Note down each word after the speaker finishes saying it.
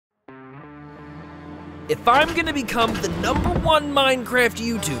If I'm gonna become the #1 Minecraft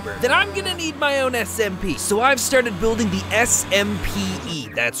YouTuber, then I'm gonna need my own SMP. So I've started building the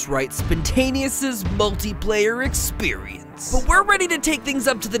SMPE. That's right, Spentaneous' multiplayer experience. But we're ready to take things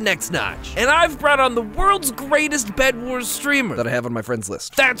up to the next notch. And I've brought on the world's greatest bedwars streamer that I have on my friends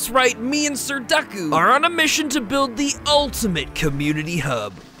list. That's right, me and SirDuckoo are on a mission to build the ultimate community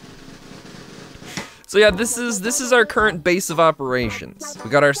hub. So yeah, this is our current base of operations. We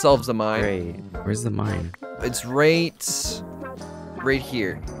got ourselves a mine. Great. Where's the mine? It's right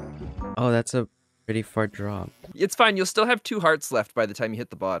here. Oh, that's a pretty far drop. It's fine, you'll still have 2 hearts left by the time you hit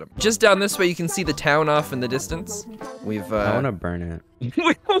the bottom. Just down this way, you can see the town off in the distance. I wanna burn it.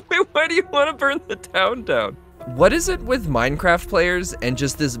 Wait, why do you wanna burn the town down? What is it with Minecraft players and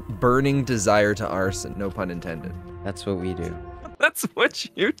just this burning desire to arson? No pun intended. That's what we do. That's what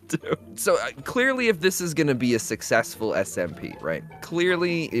you do. So clearly if this is gonna be a successful SMP, right?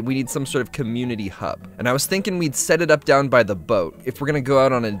 Clearly we need some sort of community hub. And I was thinking we'd set it up down by the boat. If we're gonna go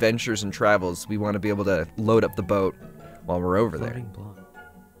out on adventures and travels, we wanna be able to load up the boat while we're over there. Block.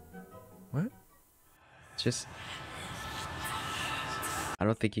 What? It's just... I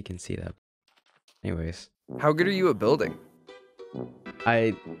don't think you can see that. Anyways. How good are you at building?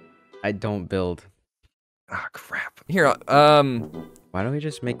 I don't build. Ah, crap. Here, Why don't we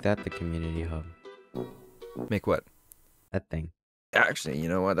just make that the community hub? make what? That thing. Actually, you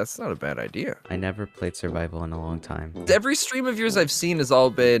know what? That's not a bad idea. I never played survival in a long time. Every stream of yours I've seen has all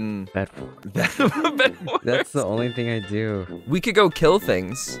been... Bedwars. That's the only thing I do. We could go kill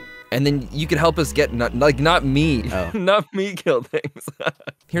things, and then you could help us get, not me. Oh. Not me kill things.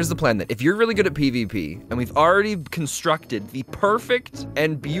 Here's the plan then. If you're really good at PvP, and we've already constructed the perfect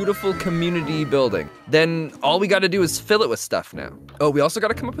and beautiful community building, then all we gotta do is fill it with stuff now. Oh, we also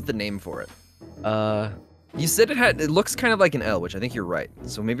gotta come up with a name for it. You said it looks kind of like an L, which I think you're right.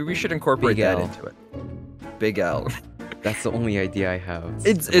 So maybe we should incorporate Big that L. into it. Big L. That's the only idea I have.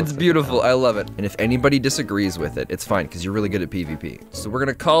 It's beautiful, I love it. And if anybody disagrees with it, it's fine, because you're really good at PvP. So we're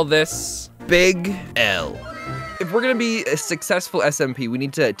gonna call this Big L. If we're gonna be a successful SMP, we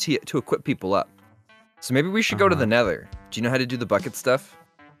need to equip people up. So maybe we should go to the Nether. Do you know how to do the bucket stuff?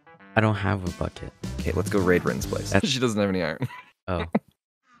 I don't have a bucket. Okay, let's go raid Rin's place. She doesn't have any iron. Oh.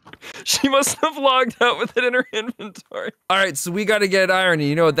 She must have logged out with it in her inventory. All right, so we gotta get iron, and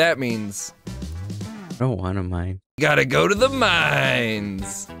you know what that means. I don't want a mine. Gotta go to the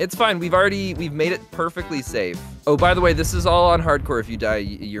mines. It's fine, we've made it perfectly safe. Oh, by the way, this is all on hardcore. If you die,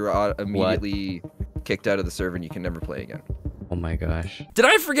 you're immediately kicked out of the server and you can never play again. Oh my gosh. Did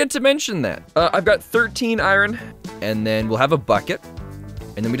I forget to mention that? I've got 13 iron, and then we'll have a bucket,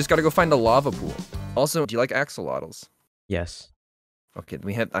 and then we just gotta go find a lava pool. Also, do you like axolotls? Yes. Okay,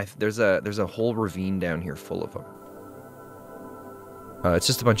 we have, there's a whole ravine down here full of them. It's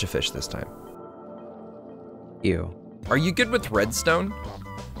just a bunch of fish this time. Ew. Are you good with redstone?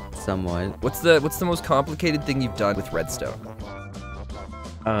 Somewhat. What's the most complicated thing you've done with redstone?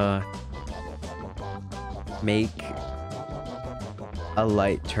 Make a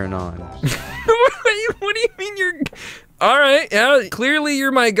light turn on. What do you mean you're... All right, yeah, clearly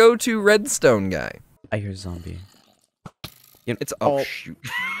you're my go-to redstone guy. I hear a zombie. It's, oh shoot.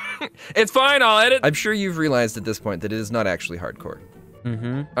 It's fine, I'll edit. I'm sure you've realized at this point that it is not actually hardcore.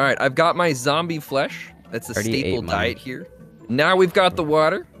 Mm-hmm. All right, I've got my zombie flesh. That's a Already staple ate mine. diet here. Now we've got the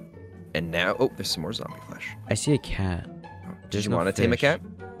water. And now, oh, there's some more zombie flesh. I see a cat. Did you want to tame a cat?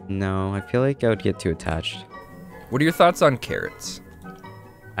 No, I feel like I would get too attached. What are your thoughts on carrots?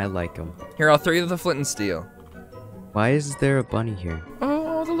 I like them. Here, I'll throw you the flint and steel. Why is there a bunny here?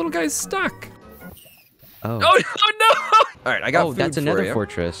 Oh, the little guy's stuck. Oh. Oh, no! All right, I got food that's for another you.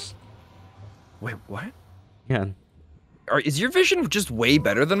 fortress. Wait, what? Yeah, Is your vision just way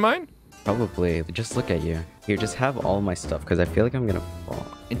better than mine? probably. Just look at you. Here, just have all my stuff, because I feel like I'm gonna fall.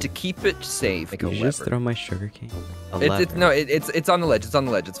 And to keep it safe, make a Did you just lever. throw my sugarcane? It's on the ledge. It's on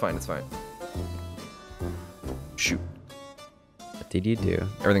the ledge. It's fine. It's fine. Shoot. What did you do?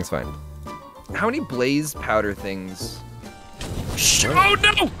 Everything's fine. How many blaze powder things? Oh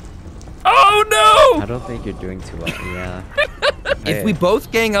no! Oh no! I don't think you're doing too well. Yeah. If we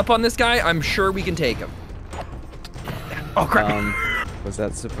both gang up on this guy, I'm sure we can take him. Oh crap! Was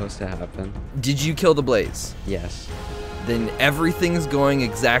that supposed to happen? Did you kill the blaze? Yes. Then everything's going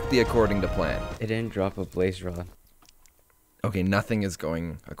exactly according to plan. It didn't drop a blaze rod. Okay, nothing is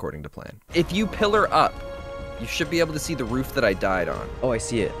going according to plan. If you pillar up, you should be able to see the roof that I died on. Oh, I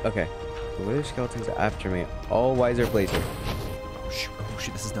see it. Okay. The wither skeletons are after me. Oh, why is there blaze here? Oh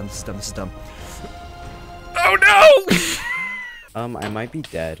shoot, this is dumb, this is dumb, this is dumb. Oh no! I might be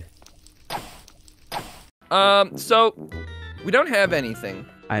dead. So, we don't have anything.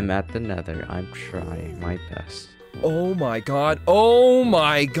 I'm at the nether. I'm trying my best. Oh my god. Oh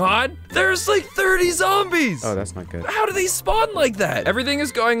my god. There's like 30 zombies. Oh, that's not good. How do they spawn like that? Everything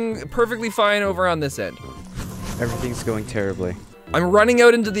is going perfectly fine over on this end. Everything's going terribly. I'm running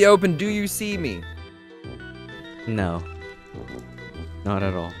out into the open. Do you see me? No. Not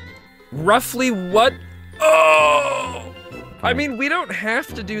at all. Roughly what? Oh! I mean, we don't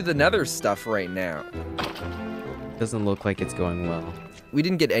have to do the nether stuff right now. Doesn't look like it's going well. We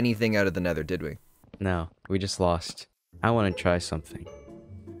didn't get anything out of the nether, did we? No, we just lost. I want to try something.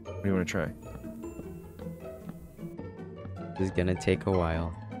 What do you want to try? This is gonna take a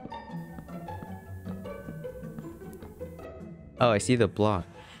while. Oh, I see the block.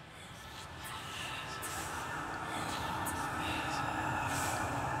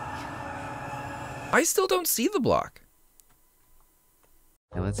 I still don't see the block.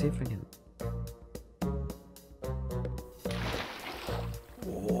 Now let's see if I can...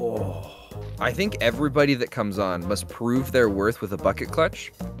 Whoa. I think everybody that comes on must prove their worth with a bucket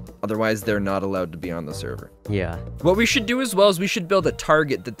clutch. Otherwise, they're not allowed to be on the server. Yeah. What we should do as well is we should build a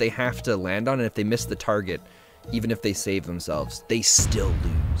target that they have to land on, and if they miss the target, even if they save themselves, they still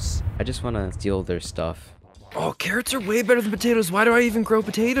lose. I just want to steal their stuff. Oh, carrots are way better than potatoes. Why do I even grow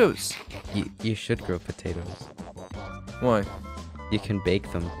potatoes? You should grow potatoes. Why? You can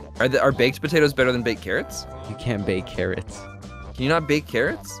bake them. Are baked potatoes better than baked carrots? You can't bake carrots. Can you not bake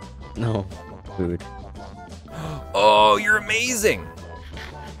carrots? No. Food. Oh, you're amazing.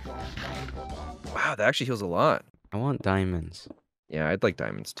 Wow, that actually heals a lot. I want diamonds. Yeah, I'd like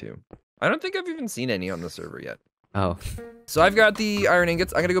diamonds too. I don't think I've even seen any on the server yet. Oh. So I've got the iron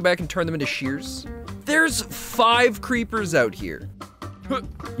ingots. I'm gonna go back and turn them into shears. There's 5 creepers out here.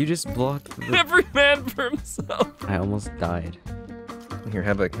 You just blocked the... Every man for himself. I almost died. Here,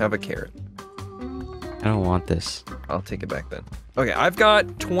 have a carrot. I don't want this. I'll take it back then. Okay, I've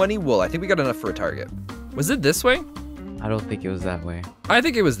got 20 wool. I think we got enough for a target. Was it this way? I don't think it was that way. I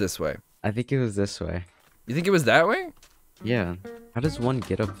think it was this way. I think it was this way. You think it was that way? Yeah. How does one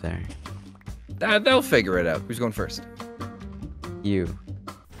get up there? They'll figure it out. Who's going first? You.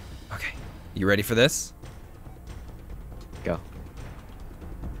 Okay. You ready for this? Go.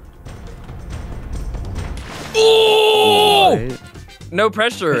 Oh! What? No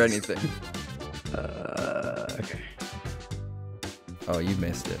pressure or anything. Okay. Oh, you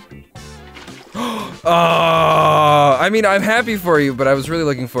missed it. Oh, I mean, I'm happy for you, but I was really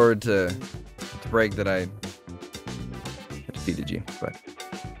looking forward to break that I defeated you. But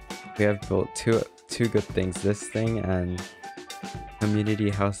We have built two good things. This thing and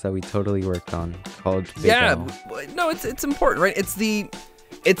community house that we totally worked on called Big yeah, L. no, it's important, right? It's the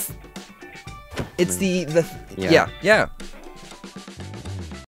Yeah. yeah.